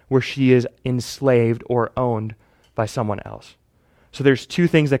where she is enslaved or owned by someone else. So there's two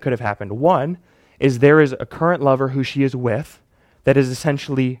things that could have happened. One is there is a current lover who she is with that is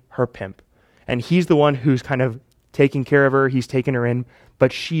essentially her pimp. And he's the one who's kind of taking care of her, he's taken her in,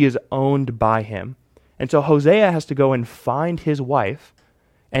 but she is owned by him. And so Hosea has to go and find his wife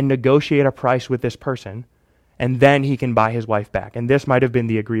and negotiate a price with this person, and then he can buy his wife back. And this might have been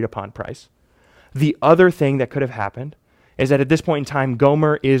the agreed upon price. The other thing that could have happened is that at this point in time,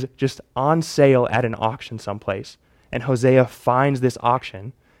 Gomer is just on sale at an auction someplace. And Hosea finds this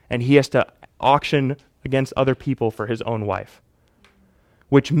auction, and he has to auction against other people for his own wife.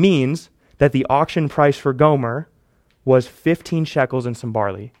 Which means that the auction price for Gomer was 15 shekels and some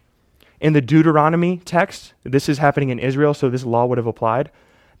barley. In the Deuteronomy text, this is happening in Israel, so this law would have applied.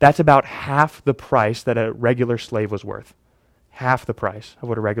 That's about half the price that a regular slave was worth. Half the price of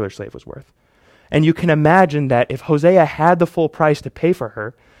what a regular slave was worth. And you can imagine that if Hosea had the full price to pay for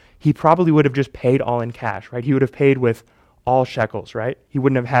her, he probably would have just paid all in cash, right? He would have paid with all shekels, right? He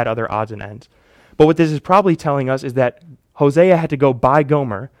wouldn't have had other odds and ends. But what this is probably telling us is that Hosea had to go buy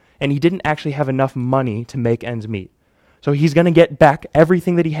Gomer, and he didn't actually have enough money to make ends meet. So he's going to get back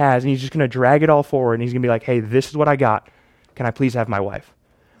everything that he has, and he's just going to drag it all forward, and he's going to be like, "Hey, this is what I got. Can I please have my wife?"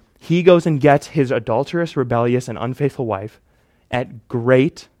 He goes and gets his adulterous, rebellious, and unfaithful wife at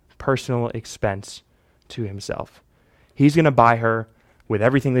great personal expense to himself. He's going to buy her with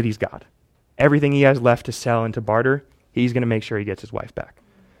everything that he's got. Everything he has left to sell and to barter, he's going to make sure he gets his wife back.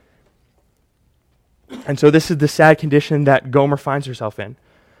 And so this is the sad condition that Gomer finds herself in.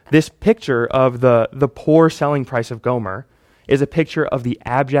 This picture of the poor selling price of Gomer is a picture of the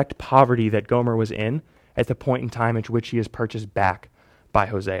abject poverty that Gomer was in at the point in time at which she is purchased back by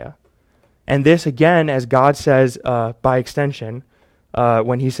Hosea. And this, again, as God says by extension,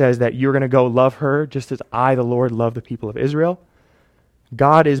 when he says that you're going to go love her just as I, the Lord, love the people of Israel,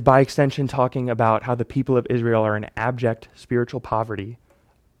 God is by extension talking about how the people of Israel are in abject spiritual poverty,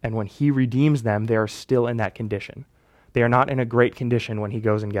 and when he redeems them, they are still in that condition. They are not in a great condition when he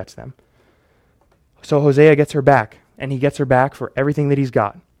goes and gets them. So Hosea gets her back, and he gets her back for everything that he's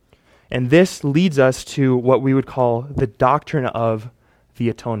got. And this leads us to what we would call the doctrine of the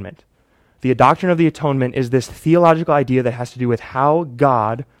atonement. The doctrine of the atonement is this theological idea that has to do with how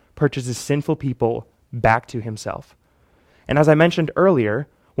God purchases sinful people back to himself. And as I mentioned earlier,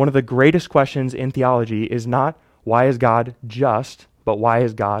 one of the greatest questions in theology is not why is God just, but why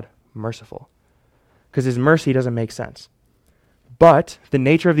is God merciful? Because his mercy doesn't make sense. But the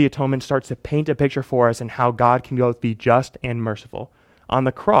nature of the atonement starts to paint a picture for us in how God can both be just and merciful. On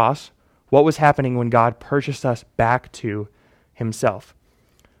the cross, what was happening when God purchased us back to himself?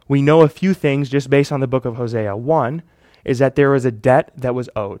 We know a few things just based on the book of Hosea. One is that there was a debt that was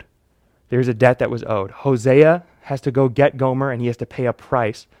owed. There's a debt that was owed. Hosea has to go get Gomer, and he has to pay a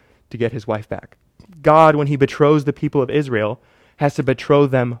price to get his wife back. God, when he betroths the people of Israel, has to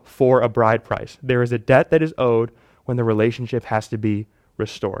betroth them for a bride price. There is a debt that is owed when the relationship has to be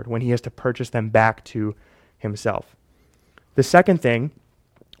restored, when he has to purchase them back to himself. The second thing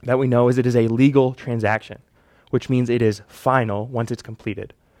that we know is it is a legal transaction, which means it is final once it's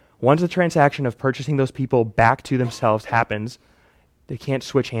completed. Once the transaction of purchasing those people back to themselves happens, they can't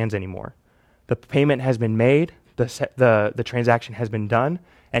switch hands anymore. The payment has been made, the transaction has been done,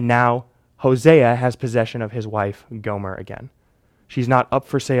 and now Hosea has possession of his wife, Gomer, again. She's not up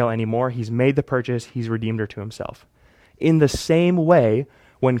for sale anymore. He's made the purchase. He's redeemed her to himself. In the same way,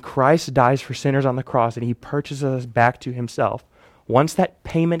 when Christ dies for sinners on the cross and he purchases us back to himself, once that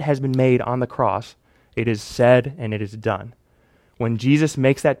payment has been made on the cross, it is said and it is done. When Jesus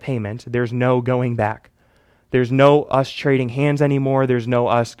makes that payment, there's no going back. There's no us trading hands anymore. There's no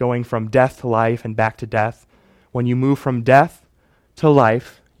us going from death to life and back to death. When you move from death to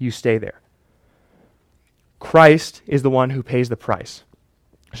life, you stay there. Christ is the one who pays the price.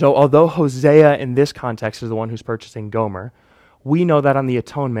 So although Hosea in this context is the one who's purchasing Gomer, we know that on the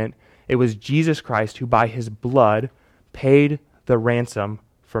atonement, it was Jesus Christ who by his blood paid the ransom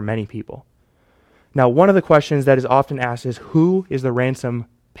for many people. Now, one of the questions that is often asked is, who is the ransom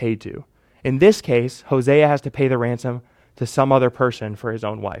paid to? In this case, Hosea has to pay the ransom to some other person for his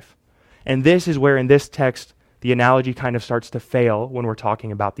own wife. And this is where in this text, the analogy kind of starts to fail when we're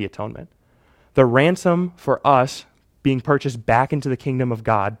talking about the atonement. The ransom for us being purchased back into the kingdom of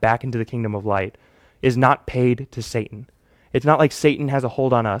God, back into the kingdom of light, is not paid to Satan. It's not like Satan has a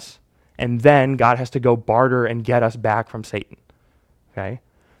hold on us, and then God has to go barter and get us back from Satan. Okay?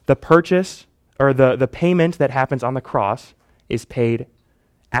 The purchase, or the payment that happens on the cross, is paid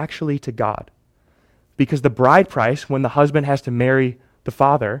actually to God. Because the bride price, when the husband has to marry the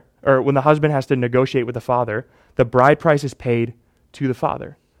father, or when the husband has to negotiate with the father, the bride price is paid to the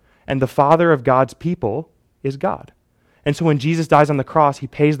father. And the father of God's people is God. And so when Jesus dies on the cross, he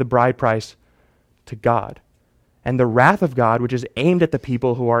pays the bride price to God. And the wrath of God, which is aimed at the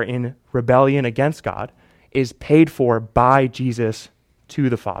people who are in rebellion against God, is paid for by Jesus to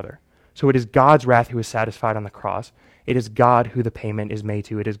the Father. So it is God's wrath who is satisfied on the cross. It is God who the payment is made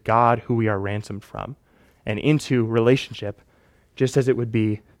to. It is God who we are ransomed from and into relationship, just as it would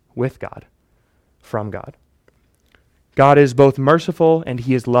be with God, from God. God is both merciful and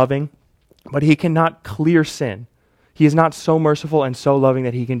he is loving, but he cannot clear sin. He is not so merciful and so loving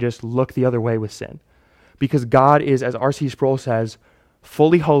that he can just look the other way with sin. Because God is, as R.C. Sproul says,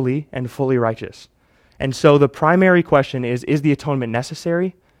 fully holy and fully righteous. And so the primary question is the atonement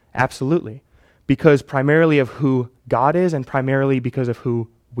necessary? Absolutely. Because primarily of who God is and primarily because of who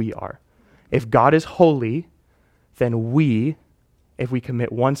we are. If God is holy, then we, if we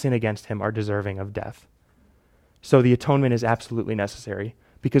commit one sin against him, are deserving of death. So the atonement is absolutely necessary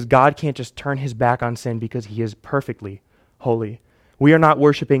because God can't just turn his back on sin because he is perfectly holy. We are not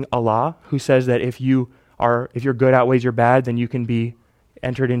worshiping Allah, who says that if your good outweighs your bad, then you can be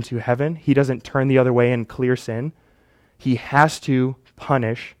entered into heaven. He doesn't turn the other way and clear sin. He has to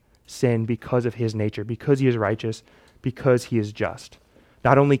punish sin because of his nature, because he is righteous, because he is just.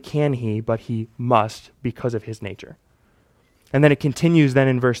 Not only can he, but he must because of his nature. And then it continues then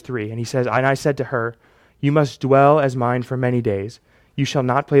in verse 3, and he says, "And I said to her, you must dwell as mine for many days. You shall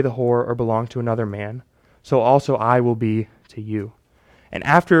not play the whore or belong to another man. So also I will be to you." And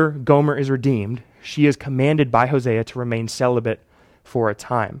after Gomer is redeemed, she is commanded by Hosea to remain celibate for a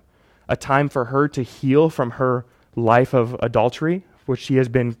time for her to heal from her life of adultery, which she has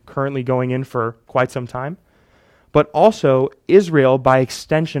been currently going in for quite some time. But also, Israel, by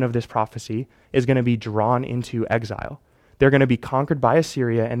extension of this prophecy, is going to be drawn into exile. They're going to be conquered by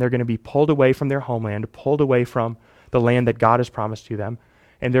Assyria, and they're going to be pulled away from their homeland, pulled away from the land that God has promised to them,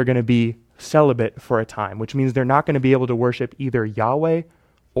 and they're going to be celibate for a time, which means they're not going to be able to worship either Yahweh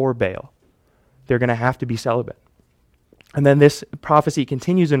or Baal. They're going to have to be celibate. And then this prophecy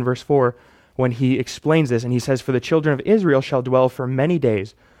continues in verse 4 when he explains this, and he says, "For the children of Israel shall dwell for many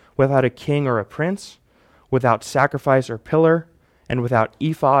days without a king or a prince, without sacrifice or pillar, and without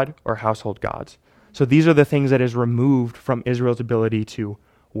ephod or household gods." So these are the things that is removed from Israel's ability to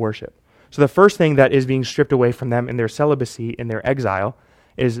worship. So the first thing that is being stripped away from them in their celibacy, in their exile,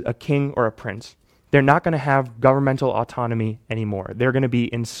 is a king or a prince. They're not going to have governmental autonomy anymore. They're going to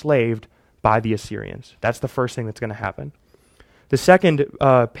be enslaved by the Assyrians. That's the first thing that's going to happen. The second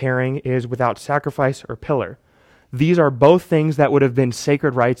pairing is without sacrifice or pillar. These are both things that would have been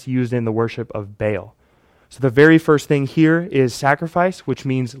sacred rites used in the worship of Baal. So the very first thing here is sacrifice, which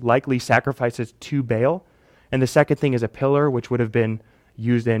means likely sacrifices to Baal. And the second thing is a pillar, which would have been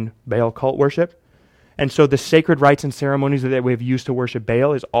used in Baal cult worship. And so the sacred rites and ceremonies that we have used to worship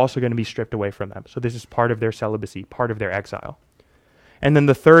Baal is also going to be stripped away from them. So this is part of their celibacy, part of their exile. And then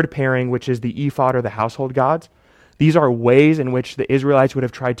the third pairing, which is the ephod or the household gods, these are ways in which the Israelites would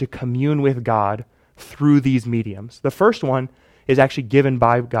have tried to commune with God through these mediums. The first one is actually given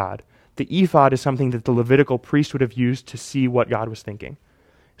by God. The ephod is something that the Levitical priest would have used to see what God was thinking.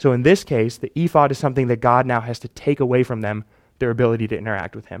 So in this case, the ephod is something that God now has to take away from them their ability to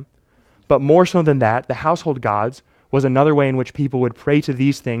interact with him. But more so than that, the household gods was another way in which people would pray to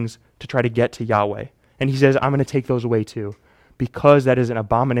these things to try to get to Yahweh. And he says, I'm going to take those away too, because that is an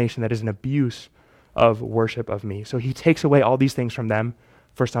abomination, that is an abuse of worship of me. So he takes away all these things from them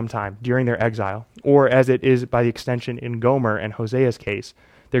for some time during their exile. Or as it is by the extension in Gomer and Hosea's case,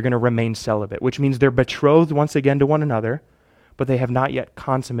 they're going to remain celibate, which means they're betrothed once again to one another, but they have not yet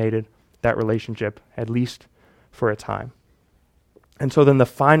consummated that relationship, at least for a time. And so then the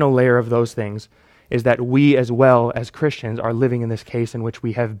final layer of those things is that we as well as Christians are living in this case in which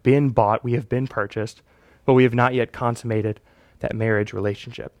we have been bought, we have been purchased, but we have not yet consummated that marriage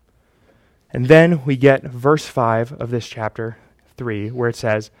relationship. And then we get verse 5 of this chapter 3, where it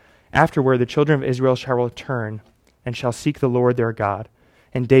says, "Afterward the children of Israel shall return and shall seek the Lord their God,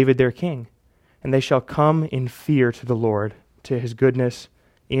 and David their king. And they shall come in fear to the Lord, to his goodness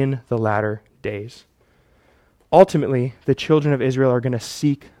in the latter days." Ultimately, the children of Israel are going to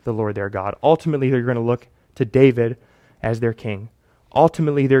seek the Lord their God. Ultimately, they're going to look to David as their king.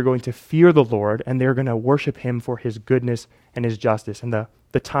 Ultimately, they're going to fear the Lord, and they're going to worship him for his goodness and his justice. And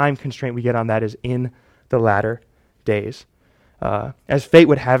the time constraint we get on that is in the latter days. As fate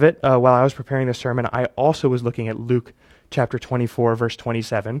would have it, while I was preparing this sermon, I also was looking at Luke chapter 24, verse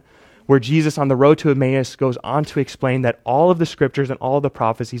 27, where Jesus on the road to Emmaus goes on to explain that all of the scriptures and all of the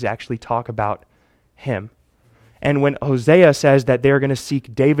prophecies actually talk about him. And when Hosea says that they're going to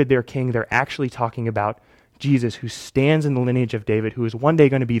seek David their king, they're actually talking about Jesus, who stands in the lineage of David, who is one day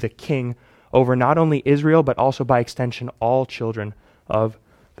going to be the king over not only Israel, but also by extension all children of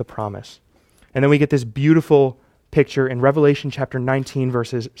the promise. And then we get this beautiful picture in Revelation chapter 19,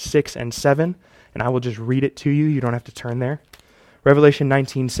 verses 6 and 7, and I will just read it to you. You don't have to turn there. Revelation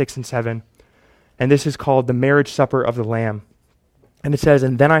 19, 6 and 7, and this is called the marriage supper of the Lamb. And it says,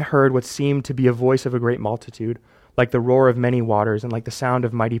 "And then I heard what seemed to be a voice of a great multitude, like the roar of many waters, and like the sound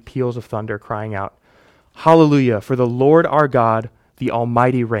of mighty peals of thunder, crying out, 'Hallelujah, for the Lord our God, the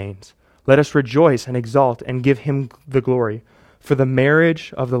Almighty reigns. Let us rejoice and exult and give him the glory. For the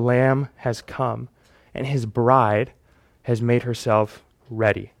marriage of the Lamb has come, and his bride has made herself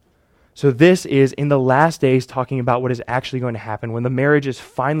ready.'" So this is in the last days talking about what is actually going to happen when the marriage is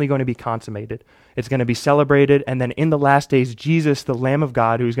finally going to be consummated. It's going to be celebrated, and then in the last days, Jesus, the Lamb of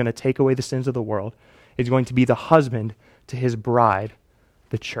God, who is going to take away the sins of the world, is going to be the husband to his bride,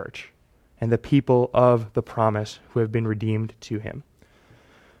 the church, and the people of the promise who have been redeemed to him.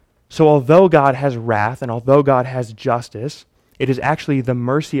 So although God has wrath and although God has justice, it is actually the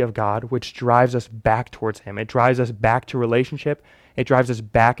mercy of God which drives us back towards him. It drives us back to relationship. It drives us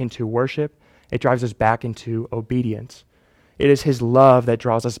back into worship. It drives us back into obedience. It is his love that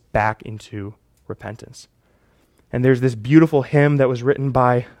draws us back into repentance. And there's this beautiful hymn that was written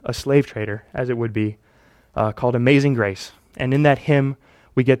by a slave trader, as it would be, called Amazing Grace. And in that hymn,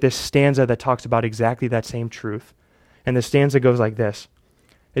 we get this stanza that talks about exactly that same truth. And the stanza goes like this.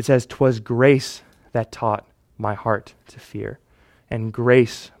 It says, "'Twas grace that taught my heart to fear, and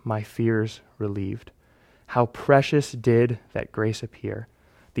grace my fears relieved. How precious did that grace appear,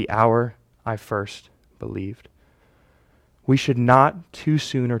 the hour I first believed." We should not too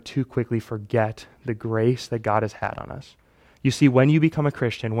soon or too quickly forget the grace that God has had on us. You see, when you become a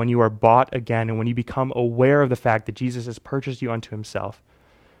Christian, when you are bought again, and when you become aware of the fact that Jesus has purchased you unto himself,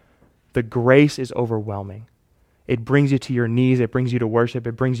 the grace is overwhelming. It brings you to your knees, it brings you to worship,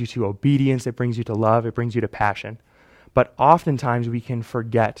 it brings you to obedience, it brings you to love, it brings you to passion. But oftentimes we can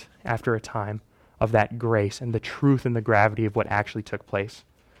forget after a time of that grace and the truth and the gravity of what actually took place.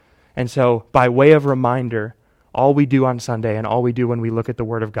 And so, by way of reminder, all we do on Sunday and all we do when we look at the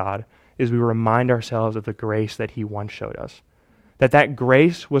Word of God is we remind ourselves of the grace that he once showed us. That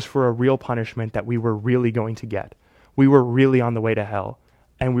grace was for a real punishment that we were really going to get. We were really on the way to hell,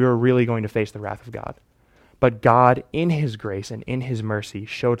 and we were really going to face the wrath of God. But God, in his grace and in his mercy,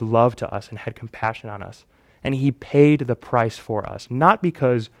 showed love to us and had compassion on us. And he paid the price for us, not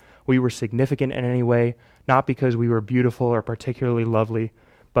because we were significant in any way, not because we were beautiful or particularly lovely,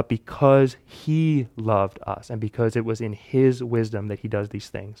 but because he loved us and because it was in his wisdom that he does these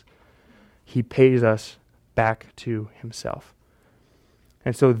things. He pays us back to himself.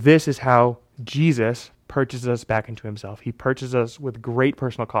 And so this is how Jesus purchases us back into himself. He purchases us with great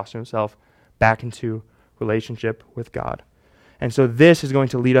personal cost to himself back into relationship with God. And so this is going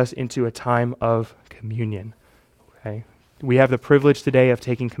to lead us into a time of communion. Okay? We have the privilege today of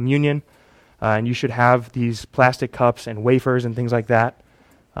taking communion, and you should have these plastic cups and wafers and things like that.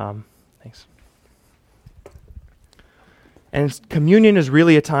 Thanks. And communion is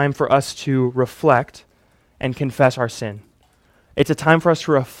really a time for us to reflect and confess our sin. It's a time for us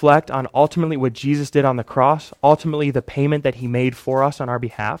to reflect on ultimately what Jesus did on the cross, ultimately the payment that he made for us on our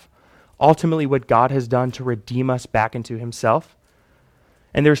behalf, ultimately what God has done to redeem us back into himself.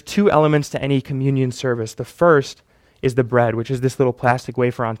 And there's two elements to any communion service. The first is the bread, which is this little plastic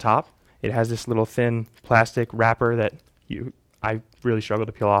wafer on top. It has this little thin plastic wrapper that I really struggle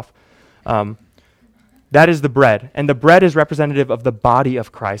to peel off. That is the bread. And the bread is representative of the body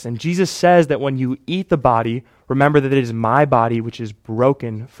of Christ. And Jesus says that when you eat the body, remember that it is my body which is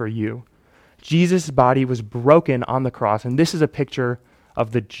broken for you. Jesus' body was broken on the cross. And this is a picture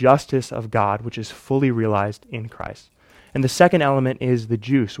of the justice of God, which is fully realized in Christ. And the second element is the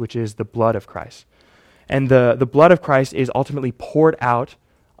juice, which is the blood of Christ. And the blood of Christ is ultimately poured out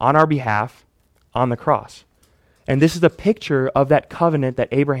on our behalf on the cross. And this is a picture of that covenant that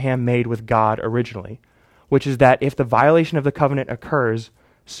Abraham made with God originally, which is that if the violation of the covenant occurs,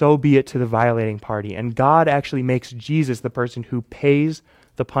 so be it to the violating party. And God actually makes Jesus the person who pays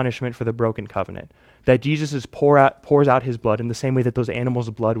the punishment for the broken covenant. That Jesus pours out his blood in the same way that those animals'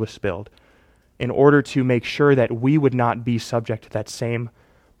 blood was spilled, in order to make sure that we would not be subject to that same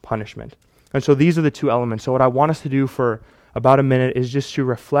punishment. And so these are the two elements. So what I want us to do for about a minute is just to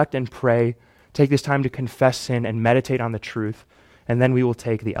reflect and pray, take this time to confess sin and meditate on the truth, and then we will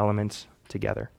take the elements together.